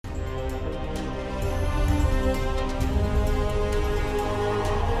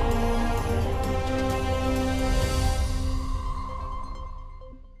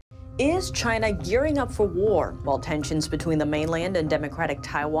Is China gearing up for war? While tensions between the mainland and democratic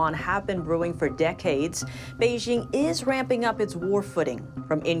Taiwan have been brewing for decades, Beijing is ramping up its war footing.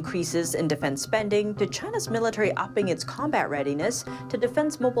 From increases in defense spending to China's military upping its combat readiness to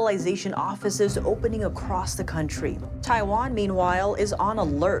defense mobilization offices opening across the country. Taiwan, meanwhile, is on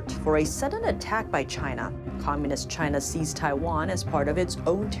alert for a sudden attack by China. Communist China sees Taiwan as part of its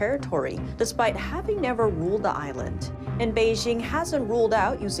own territory, despite having never ruled the island. And Beijing hasn't ruled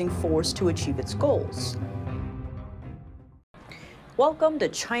out using force to achieve its goals. Welcome to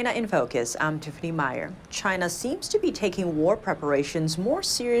China in Focus. I'm Tiffany Meyer. China seems to be taking war preparations more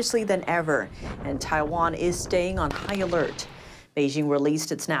seriously than ever, and Taiwan is staying on high alert. Beijing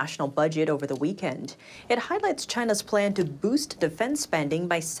released its national budget over the weekend. It highlights China's plan to boost defense spending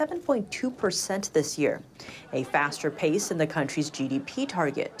by 7.2% this year, a faster pace than the country's GDP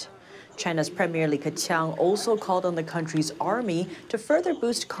target. China's Premier Li Keqiang also called on the country's army to further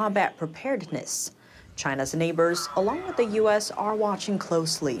boost combat preparedness. China's neighbors, along with the U.S., are watching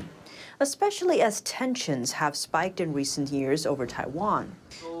closely, especially as tensions have spiked in recent years over Taiwan.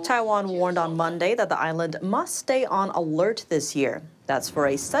 Taiwan warned on Monday that the island must stay on alert this year. That's for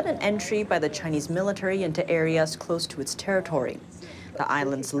a sudden entry by the Chinese military into areas close to its territory. The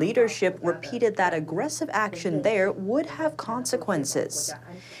island's leadership repeated that aggressive action there would have consequences.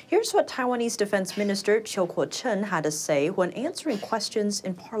 Here's what Taiwanese Defense Minister Chiu Kuo-cheng had to say when answering questions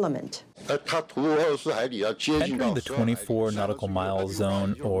in Parliament. Entering the 24 nautical mile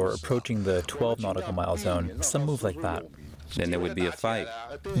zone or approaching the 12 nautical mile zone, some move like that. Then there would be a fight.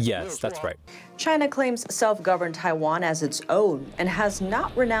 Yes, that's right. China claims self-governed Taiwan as its own and has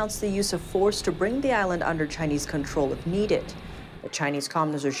not renounced the use of force to bring the island under Chinese control if needed. The Chinese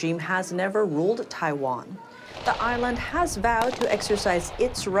Communist regime has never ruled Taiwan. The island has vowed to exercise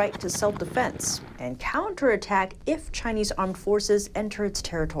its right to self-defense and counterattack if Chinese armed forces enter its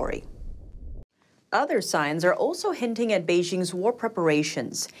territory. Other signs are also hinting at Beijing's war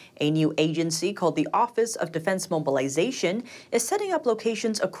preparations. A new agency called the Office of Defense Mobilization is setting up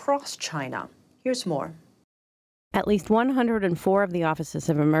locations across China. Here's more. At least 104 of the offices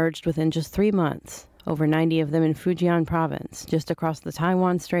have emerged within just 3 months, over 90 of them in Fujian province, just across the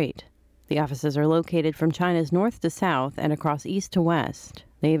Taiwan Strait. The offices are located from China's north to south and across east to west.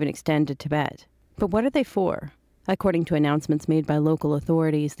 They even extend to Tibet. But what are they for? According to announcements made by local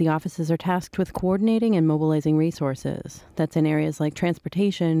authorities, the offices are tasked with coordinating and mobilizing resources. That's in areas like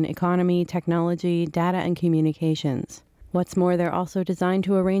transportation, economy, technology, data, and communications. What's more, they're also designed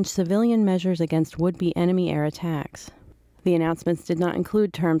to arrange civilian measures against would-be enemy air attacks. The announcements did not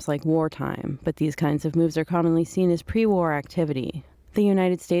include terms like wartime, but these kinds of moves are commonly seen as pre-war activity. The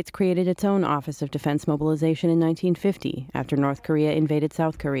United States created its own Office of Defense Mobilization in 1950 after North Korea invaded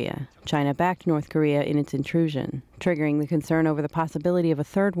South Korea. China backed North Korea in its intrusion, triggering the concern over the possibility of a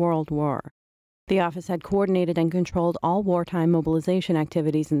Third World War. The office had coordinated and controlled all wartime mobilization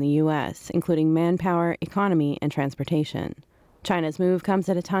activities in the U.S., including manpower, economy, and transportation. China's move comes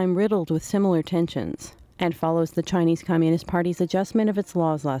at a time riddled with similar tensions and follows the Chinese Communist Party's adjustment of its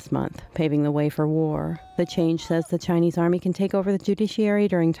laws last month, paving the way for war. The change says the Chinese army can take over the judiciary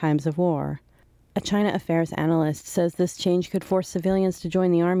during times of war. A China affairs analyst says this change could force civilians to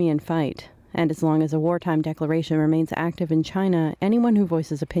join the army and fight. And as long as a wartime declaration remains active in China, anyone who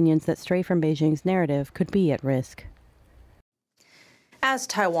voices opinions that stray from Beijing's narrative could be at risk. As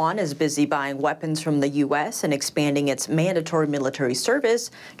Taiwan is busy buying weapons from the U.S. and expanding its mandatory military service,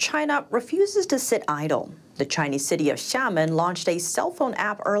 China refuses to sit idle. The Chinese city of Xiamen launched a cell phone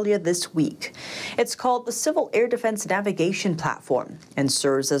app earlier this week. It's called the Civil Air Defense Navigation Platform and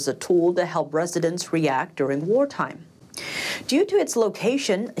serves as a tool to help residents react during wartime. Due to its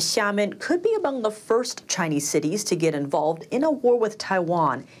location, Xiamen could be among the first Chinese cities to get involved in a war with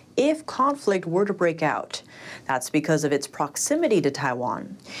Taiwan if conflict were to break out. That's because of its proximity to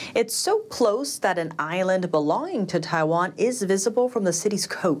Taiwan. It's so close that an island belonging to Taiwan is visible from the city's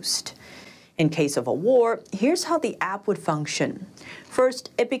coast. In case of a war, here's how the app would function. First,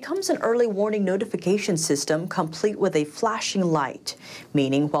 it becomes an early warning notification system complete with a flashing light,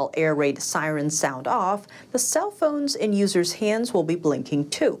 meaning while air raid sirens sound off, the cell phones in users' hands will be blinking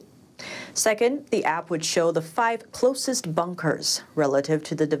too. Second, the app would show the 5 closest bunkers relative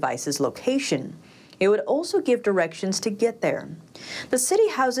to the device's location. It would also give directions to get there. The city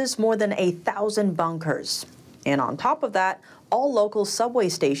houses more than 1,000 bunkers. And on top of that, all local subway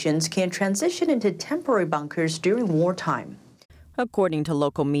stations can transition into temporary bunkers during wartime. According to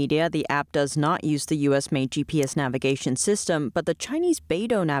local media, the app does not use the U.S.-made GPS navigation system, but the Chinese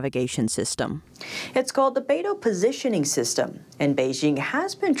Beidou navigation system. It's called the Beidou Positioning System, and Beijing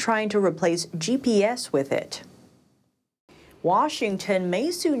has been trying to replace GPS with it. Washington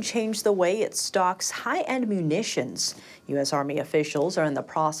may soon change the way it stocks high-end munitions. U.S. Army officials are in the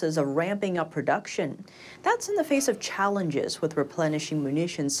process of ramping up production. That's in the face of challenges with replenishing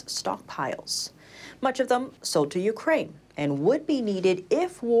munitions stockpiles. Much of them sold to Ukraine and would be needed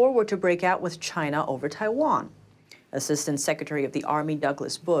if war were to break out with China over Taiwan. Assistant Secretary of the Army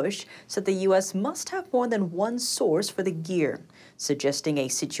Douglas Bush said the U.S. must have more than one source for the gear, suggesting a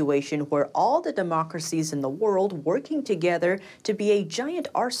situation where all the democracies in the world working together to be a giant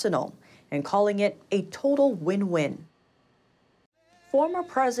arsenal and calling it a total win-win. Former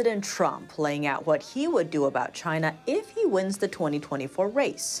President Trump laying out what he would do about China if he wins the 2024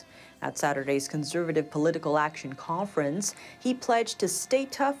 race. At Saturday's Conservative Political Action Conference, he pledged to stay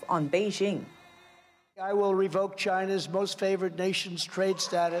tough on Beijing. I will revoke China's most favored nation's trade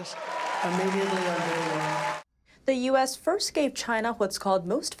status immediately on day one. The U.S. first gave China what's called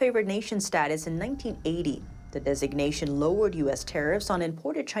most favored nation status in 1980. The designation lowered U.S. tariffs on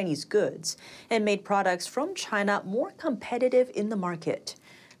imported Chinese goods and made products from China more competitive in the market.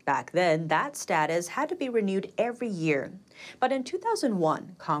 Back then, that status had to be renewed every year. But in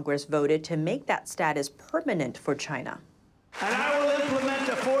 2001, Congress voted to make that status permanent for China. And I will implement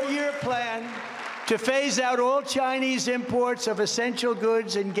a 4-year plan to phase out all Chinese imports of essential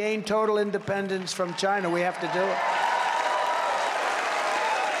goods and gain total independence from China. We have to do it.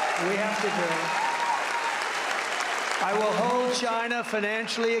 We have to do it. I will hold China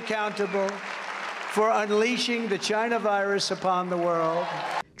financially accountable for unleashing the China virus upon the world.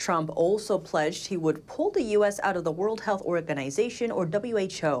 Trump also pledged he would pull the U.S. out of the World Health Organization, or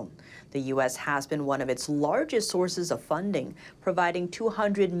WHO. The U.S. has been one of its largest sources of funding, providing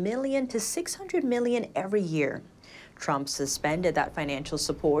 $200 million to $600 million every year. Trump suspended that financial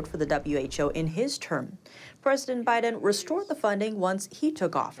support for the WHO in his term. President Biden restored the funding once he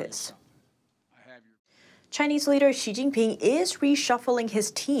took office. Chinese leader Xi Jinping is reshuffling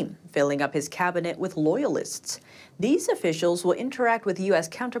his team, filling up his cabinet with loyalists. These officials will interact with U.S.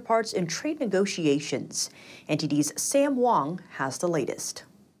 counterparts in trade negotiations. NTD's Sam Wong has the latest.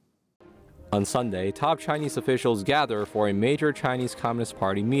 On Sunday, top Chinese officials gather for a major Chinese Communist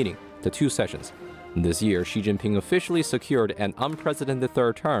Party meeting, the two sessions. This year, Xi Jinping officially secured an unprecedented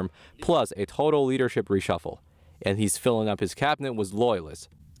third term, plus a total leadership reshuffle. And he's filling up his cabinet with loyalists.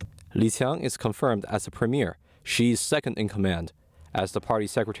 Li Qiang is confirmed as the premier, Xi's second in command. As the party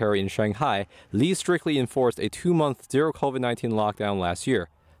secretary in Shanghai, Li strictly enforced a 2-month zero COVID-19 lockdown last year.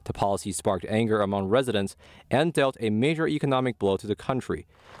 The policy sparked anger among residents and dealt a major economic blow to the country.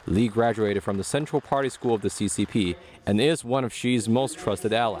 Li graduated from the Central Party School of the CCP and is one of Xi's most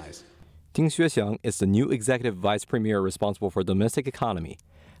trusted allies. Ding Xuexiang is the new executive vice premier responsible for domestic economy.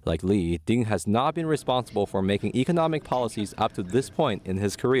 Like Li, Ding has not been responsible for making economic policies up to this point in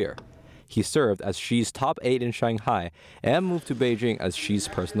his career. He served as Xi's top aide in Shanghai and moved to Beijing as Xi's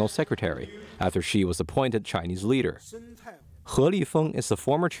personal secretary after Xi was appointed Chinese leader. He Lifeng is the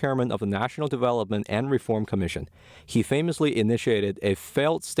former chairman of the National Development and Reform Commission. He famously initiated a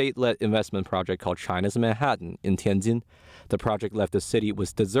failed state-led investment project called China's Manhattan in Tianjin. The project left the city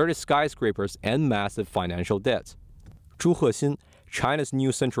with deserted skyscrapers and massive financial debts. Zhu Hexin, China's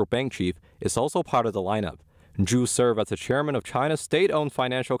new central bank chief, is also part of the lineup. Zhu served as the chairman of China's state-owned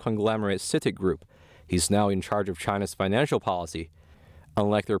financial conglomerate CITIC Group. He's now in charge of China's financial policy.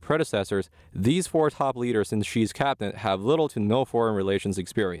 Unlike their predecessors, these 4 top leaders in Xi's cabinet have little to no foreign relations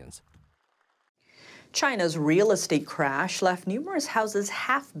experience. China's real estate crash left numerous houses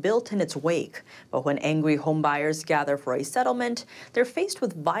half built in its wake. But when angry homebuyers gather for a settlement, they're faced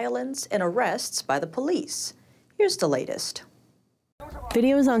with violence and arrests by the police. Here's the latest.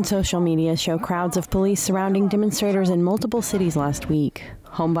 Videos on social media show crowds of police surrounding demonstrators in multiple cities last week.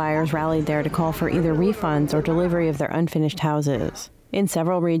 Homebuyers rallied there to call for either refunds or delivery of their unfinished houses. In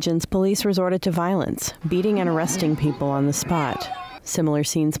several regions, police resorted to violence, beating and arresting people on the spot. Similar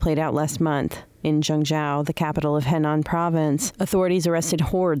scenes played out last month. In Zhengzhou, the capital of Henan province, authorities arrested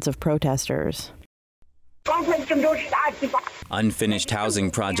hordes of protesters. Unfinished housing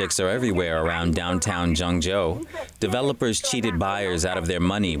projects are everywhere around downtown Zhengzhou. Developers cheated buyers out of their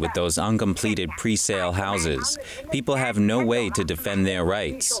money with those uncompleted pre-sale houses. People have no way to defend their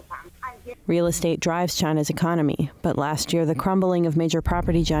rights. Real estate drives China's economy, but last year the crumbling of major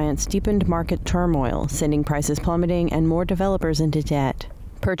property giants deepened market turmoil, sending prices plummeting and more developers into debt.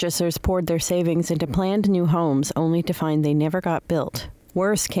 Purchasers poured their savings into planned new homes only to find they never got built.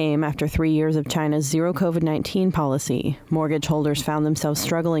 Worse came after 3 years of China's zero COVID-19 policy. Mortgage holders found themselves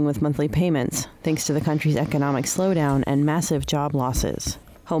struggling with monthly payments, thanks to the country's economic slowdown and massive job losses.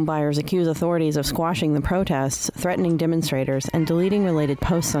 Homebuyers accuse authorities of squashing the protests, threatening demonstrators, and deleting related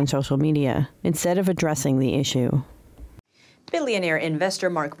posts on social media, instead of addressing the issue. Billionaire investor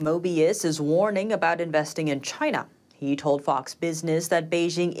Mark Mobius is warning about investing in China. He told Fox Business that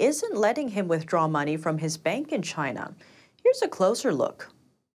Beijing isn't letting him withdraw money from his bank in China. Here's a closer look.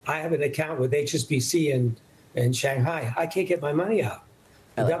 I have an account with HSBC in Shanghai. I can't get my money out.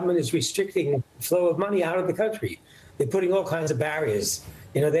 The government is restricting the flow of money out of the country. They're putting all kinds of barriers.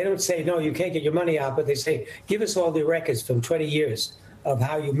 They don't say, no, you can't get your money out, but they say, give us all the records from 20 years of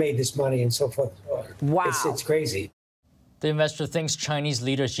how you made this money and so forth. Wow. It's crazy. The investor thinks Chinese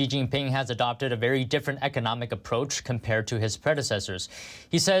leader Xi Jinping has adopted a very different economic approach compared to his predecessors.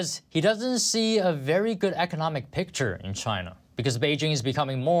 He says he doesn't see a very good economic picture in China because Beijing is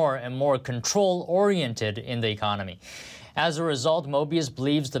becoming more and more control-oriented in the economy. As a result, Mobius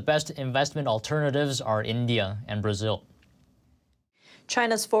believes the best investment alternatives are India and Brazil.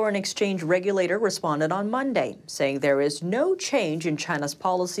 China's foreign exchange regulator responded on Monday, saying there is no change in China's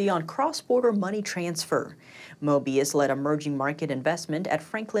policy on cross-border money transfer. Mobius led emerging market investment at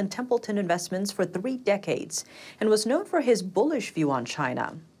Franklin Templeton Investments for 3 decades and was known for his bullish view on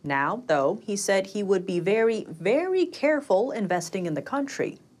China. Now, though, he said he would be very, very careful investing in the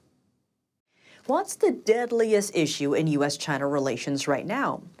country. What's the deadliest issue in U.S.-China relations right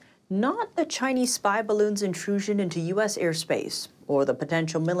now? Not the Chinese spy balloon's intrusion into U.S. airspace or the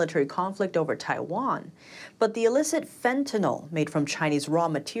potential military conflict over Taiwan, but the illicit fentanyl made from Chinese raw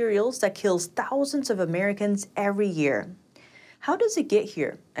materials that kills thousands of Americans every year. How does it get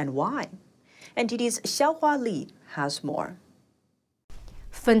here and why? NTD's Xiaohua Li has more.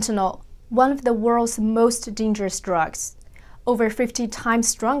 Fentanyl, one of the world's most dangerous drugs. Over 50 times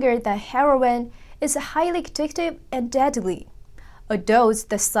stronger than heroin, is highly addictive and deadly. A dose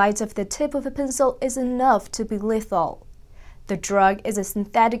the size of the tip of a pencil is enough to be lethal. The drug is a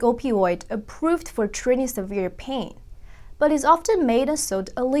synthetic opioid approved for treating severe pain, but is often made and sold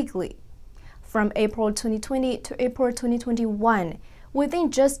illegally. From April 2020 to April 2021,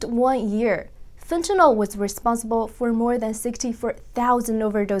 within just 1 year, fentanyl was responsible for more than 64,000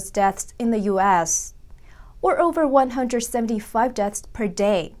 overdose deaths in the U.S., or over 175 deaths per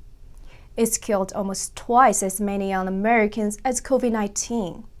day. It's killed almost twice as many young Americans as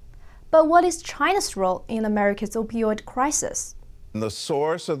COVID-19. But what is China's role in America's opioid crisis? The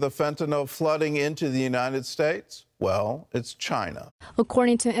source of the fentanyl flooding into the United States? Well, it's China.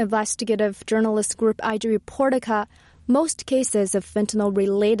 According to investigative journalist group IG Reportica, most cases of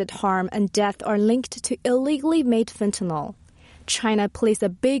fentanyl-related harm and death are linked to illegally made fentanyl. China plays a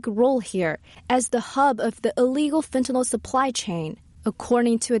big role here as the hub of the illegal fentanyl supply chain.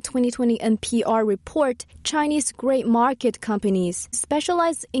 According to a 2020 NPR report, Chinese gray market companies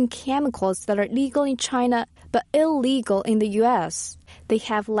specialize in chemicals that are legal in China but illegal in the U.S. They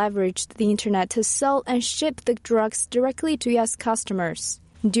have leveraged the internet to sell and ship the drugs directly to U.S. customers.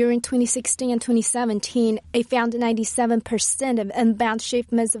 During 2016 and 2017, they found 97% of inbound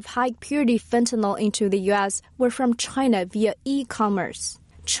shipments of high-purity fentanyl into the U.S. were from China via e-commerce.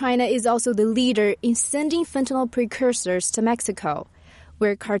 China is also the leader in sending fentanyl precursors to Mexico,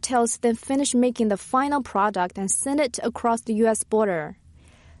 where cartels then finish making the final product and send it across the U.S. border.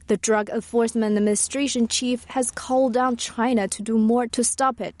 The Drug Enforcement Administration chief has called on China to do more to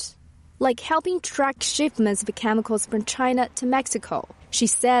stop it, like helping track shipments of chemicals from China to Mexico. She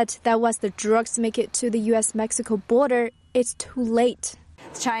said that once the drugs make it to the U.S.-Mexico border, it's too late.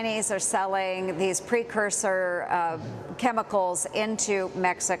 Chinese are selling these precursor chemicals into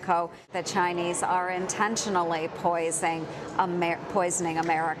Mexico. The Chinese are intentionally poisoning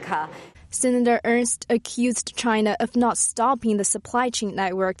America. Senator Ernst accused China of not stopping the supply chain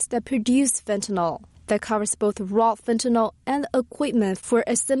networks that produce fentanyl. That covers both raw fentanyl and equipment for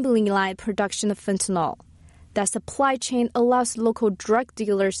assembly line production of fentanyl. That supply chain allows local drug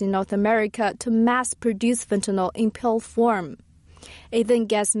dealers in North America to mass produce fentanyl in pill form. It then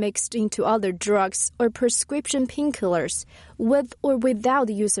gets mixed into other drugs or prescription painkillers with or without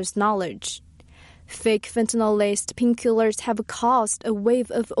the user's knowledge. Fake fentanyl-laced painkillers have caused a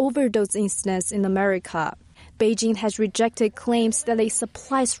wave of overdose incidents in America. Beijing has rejected claims that it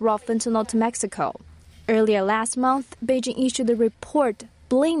supplies raw fentanyl to Mexico. Earlier last month, Beijing issued a report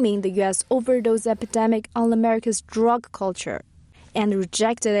blaming the U.S. overdose epidemic on America's drug culture, and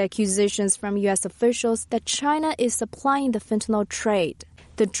rejected accusations from U.S. officials that China is supplying the fentanyl trade.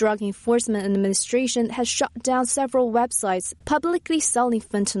 The Drug Enforcement Administration has shut down several websites publicly selling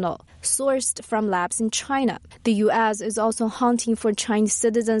fentanyl, sourced from labs in China. The U.S. is also hunting for Chinese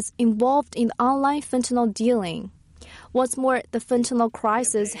citizens involved in online fentanyl dealing. What's more, the fentanyl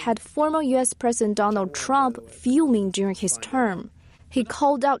crisis had former U.S. President Donald Trump fuming during his term. He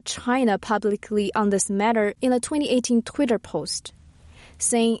called out China publicly on this matter in a 2018 Twitter post.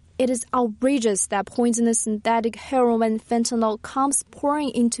 saying it is outrageous that poisonous synthetic heroin fentanyl comes pouring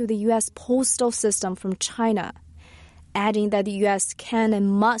into the U.S. postal system from China, adding that the U.S. can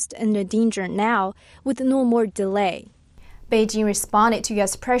and must end the danger now with no more delay. Beijing responded to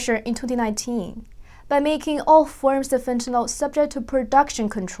U.S. pressure in 2019 by making all forms of fentanyl subject to production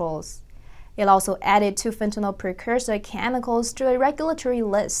controls. It also added 2 fentanyl precursor chemicals to a regulatory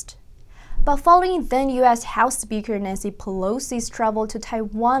list. But following then U.S. House Speaker Nancy Pelosi's travel to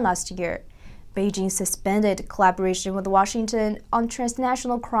Taiwan last year, Beijing suspended collaboration with Washington on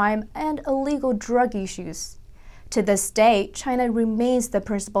transnational crime and illegal drug issues. To this day, China remains the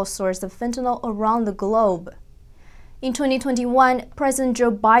principal source of fentanyl around the globe. In 2021, President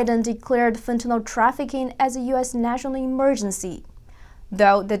Joe Biden declared fentanyl trafficking as a U.S. national emergency,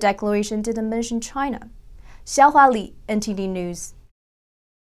 though the declaration didn't mention China. Xiaohua Li, NTD News.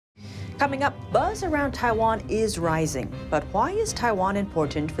 Coming up, buzz around Taiwan is rising, but why is Taiwan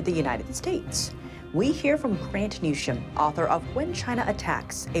important for the United States? We hear from Grant Newsham, author of When China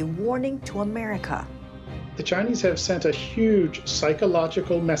Attacks, a Warning to America. The Chinese have sent a huge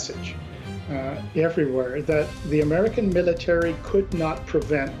psychological message everywhere that the American military could not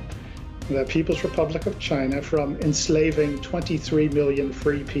prevent the People's Republic of China from enslaving 23 million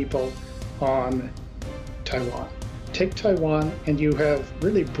free people on Taiwan. Take Taiwan and you have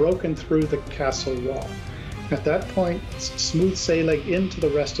really broken through the castle wall. At that point, it's smooth sailing into the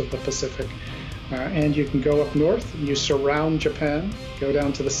rest of the Pacific. And you can go up north and you surround Japan, go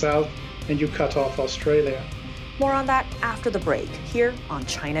down to the south, and you cut off Australia. More on that after the break, here on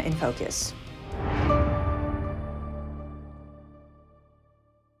China in Focus.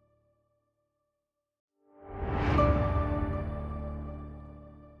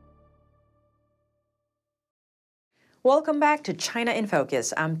 Welcome back to China in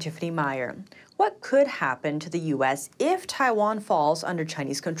Focus. I'm Tiffany Meyer. What could happen to the U.S. if Taiwan falls under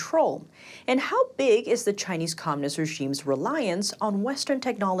Chinese control? And how big is the Chinese Communist regime's reliance on Western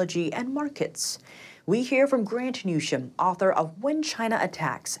technology and markets? We hear from Grant Newsham, author of When China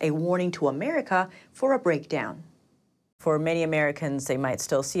Attacks, a Warning to America, for a breakdown. For many Americans, they might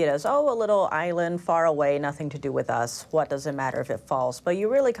still see it as, a little island far away, nothing to do with us. What does it matter if it falls? But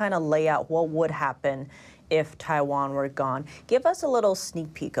you really kind of lay out what would happen if Taiwan were gone. Give us a little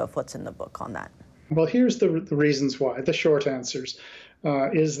sneak peek of what's in the book on that. Well, here's the reasons why, the short answers,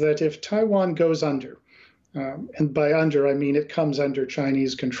 is that if Taiwan goes under, and by under I mean it comes under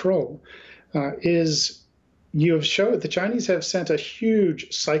Chinese control, you have showed the Chinese have sent a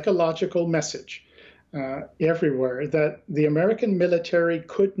huge psychological message everywhere that the American military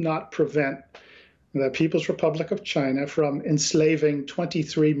could not prevent the People's Republic of China from enslaving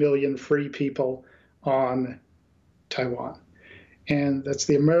 23 million free people on Taiwan. And that's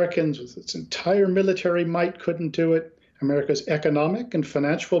the Americans with its entire military might couldn't do it. America's economic and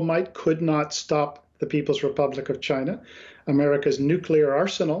financial might could not stop the People's Republic of China. America's nuclear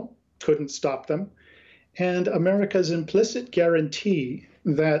arsenal couldn't stop them. And America's implicit guarantee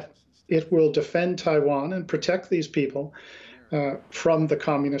that it will defend Taiwan and protect these people from the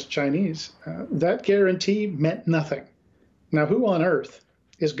communist Chinese, that guarantee meant nothing. Now, who on earth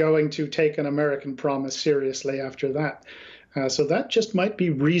is going to take an American promise seriously after that? So that just might be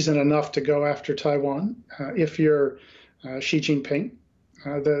reason enough to go after Taiwan if you're Xi Jinping.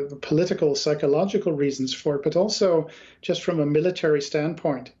 The political, psychological reasons for it, but also just from a military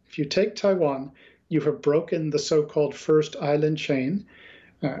standpoint. If you take Taiwan, you have broken the so-called First Island chain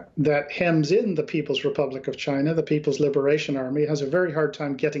that hems in the People's Republic of China. The People's Liberation Army has a very hard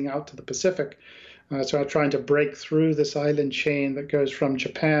time getting out to the Pacific. So trying to break through this island chain that goes from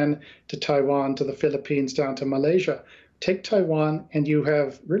Japan to Taiwan to the Philippines down to Malaysia. Take Taiwan and you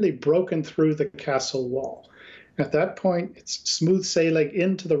have really broken through the castle wall. At that point, it's smooth sailing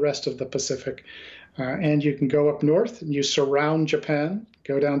into the rest of the Pacific. And you can go up north and you surround Japan,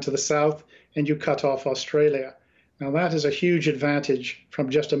 go down to the south, and you cut off Australia. Now, that is a huge advantage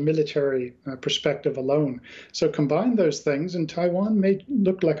from just a military perspective alone. So combine those things, and Taiwan may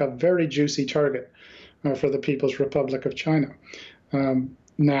look like a very juicy target for the People's Republic of China.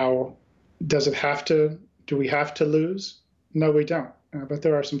 Now, do we have to lose? No, we don't. But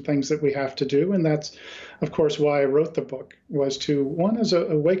there are some things that we have to do, and that's, of course, why I wrote the book, was to, one, as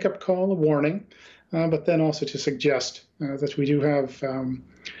a wake-up call, a warning, but then also to suggest that we do have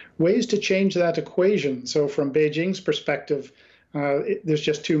ways to change that equation. So from Beijing's perspective, there's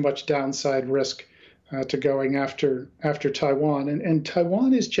just too much downside risk to going after Taiwan. And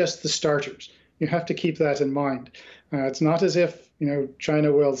Taiwan is just the starters. You have to keep that in mind. It's not as if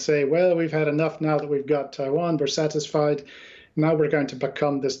China will say, well, we've had enough now that we've got Taiwan, we're satisfied. Now we're going to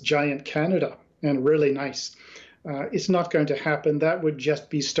become this giant Canada and really nice. It's not going to happen. That would just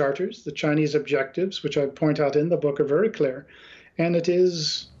be starters. The Chinese objectives, which I point out in the book, are very clear. And it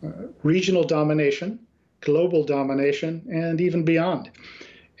is regional domination, global domination, and even beyond.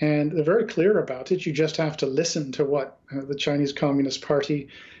 And they're very clear about it. You just have to listen to what the Chinese Communist Party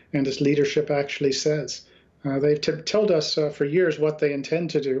and its leadership actually says. They've told us for years what they intend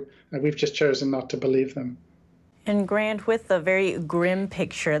to do, and we've just chosen not to believe them. And Grant, with the very grim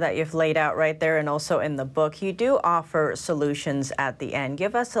picture that you've laid out right there and also in the book, you do offer solutions at the end.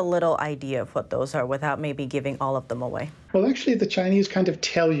 Give us a little idea of what those are without maybe giving all of them away. Well, actually, the Chinese kind of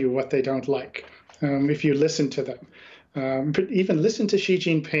tell you what they don't like if you listen to them. But even listen to Xi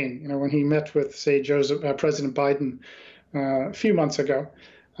Jinping, when he met with, say, President Biden a few months ago.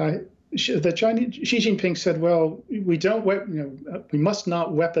 The Chinese Xi Jinping said, "Well, we must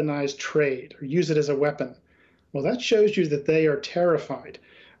not weaponize trade or use it as a weapon." Well, that shows you that they are terrified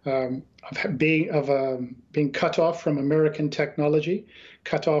of being cut off from American technology,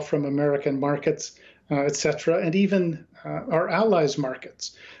 cut off from American markets, etc., and even our allies'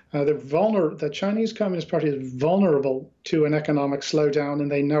 markets. The Chinese Communist Party is vulnerable to an economic slowdown,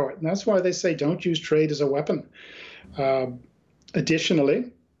 and they know it. And that's why they say don't use trade as a weapon.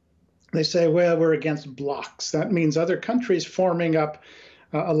 Additionally, they say, well, we're against blocs. That means other countries forming up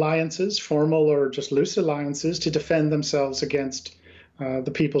alliances, formal or just loose alliances, to defend themselves against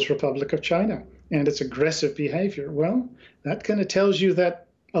the People's Republic of China and its aggressive behavior. Well, that kind of tells you that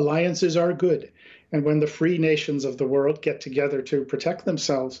alliances are good. And when the free nations of the world get together to protect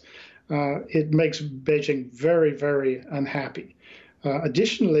themselves, it makes Beijing very, very unhappy.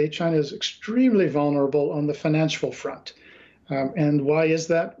 Additionally, China is extremely vulnerable on the financial front. And why is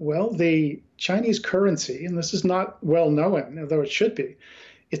that? Well, the Chinese currency, and this is not well known, although it should be,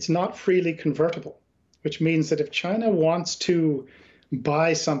 it's not freely convertible, which means that if China wants to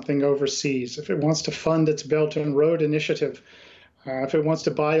buy something overseas, if it wants to fund its Belt and Road Initiative, if it wants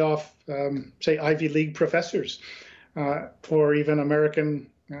to buy off, say, Ivy League professors or even American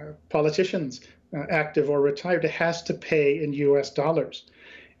politicians, active or retired, it has to pay in US dollars.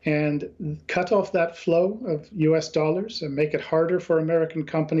 And cut off that flow of US dollars and make it harder for American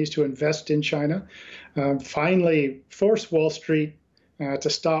companies to invest in China. Finally, force Wall Street to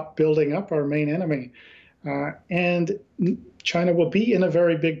stop building up our main enemy. And China will be in a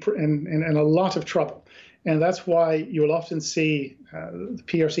very big, in a lot of trouble. And that's why you'll often see the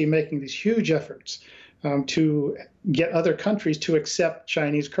PRC making these huge efforts to get other countries to accept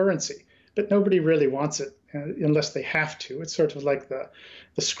Chinese currency. But nobody really wants it unless they have to. It's sort of like the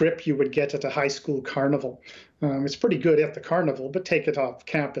script you would get at a high school carnival. It's pretty good at the carnival, but take it off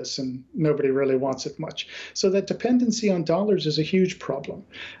campus and nobody really wants it much. So that dependency on dollars is a huge problem.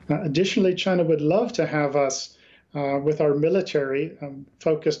 Additionally, China would love to have us with our military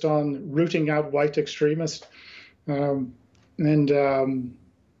focused on rooting out white extremists and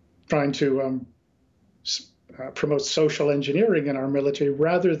trying to promote social engineering in our military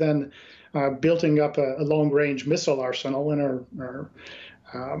rather than building up a long-range missile arsenal in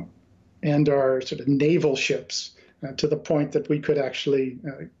our sort of naval ships to the point that we could actually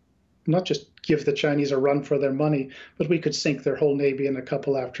not just give the Chinese a run for their money, but we could sink their whole navy in a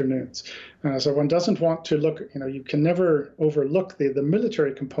couple afternoons. So one doesn't want to look, you can never overlook the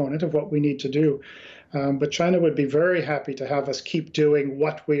military component of what we need to do. But China would be very happy to have us keep doing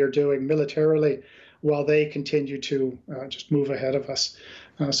what we are doing militarily while they continue to just move ahead of us.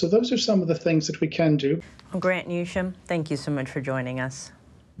 So those are some of the things that we can do. Well, Grant Newsham, thank you so much for joining us.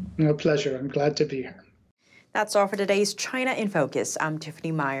 No, pleasure. I'm glad to be here. That's all for today's China in Focus. I'm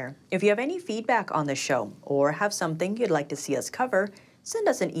Tiffany Meyer. If you have any feedback on the show or have something you'd like to see us cover, send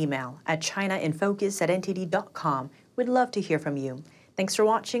us an email at chinainfocus@ntd.com. We'd love to hear from you. Thanks for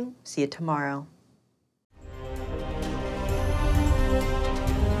watching. See you tomorrow.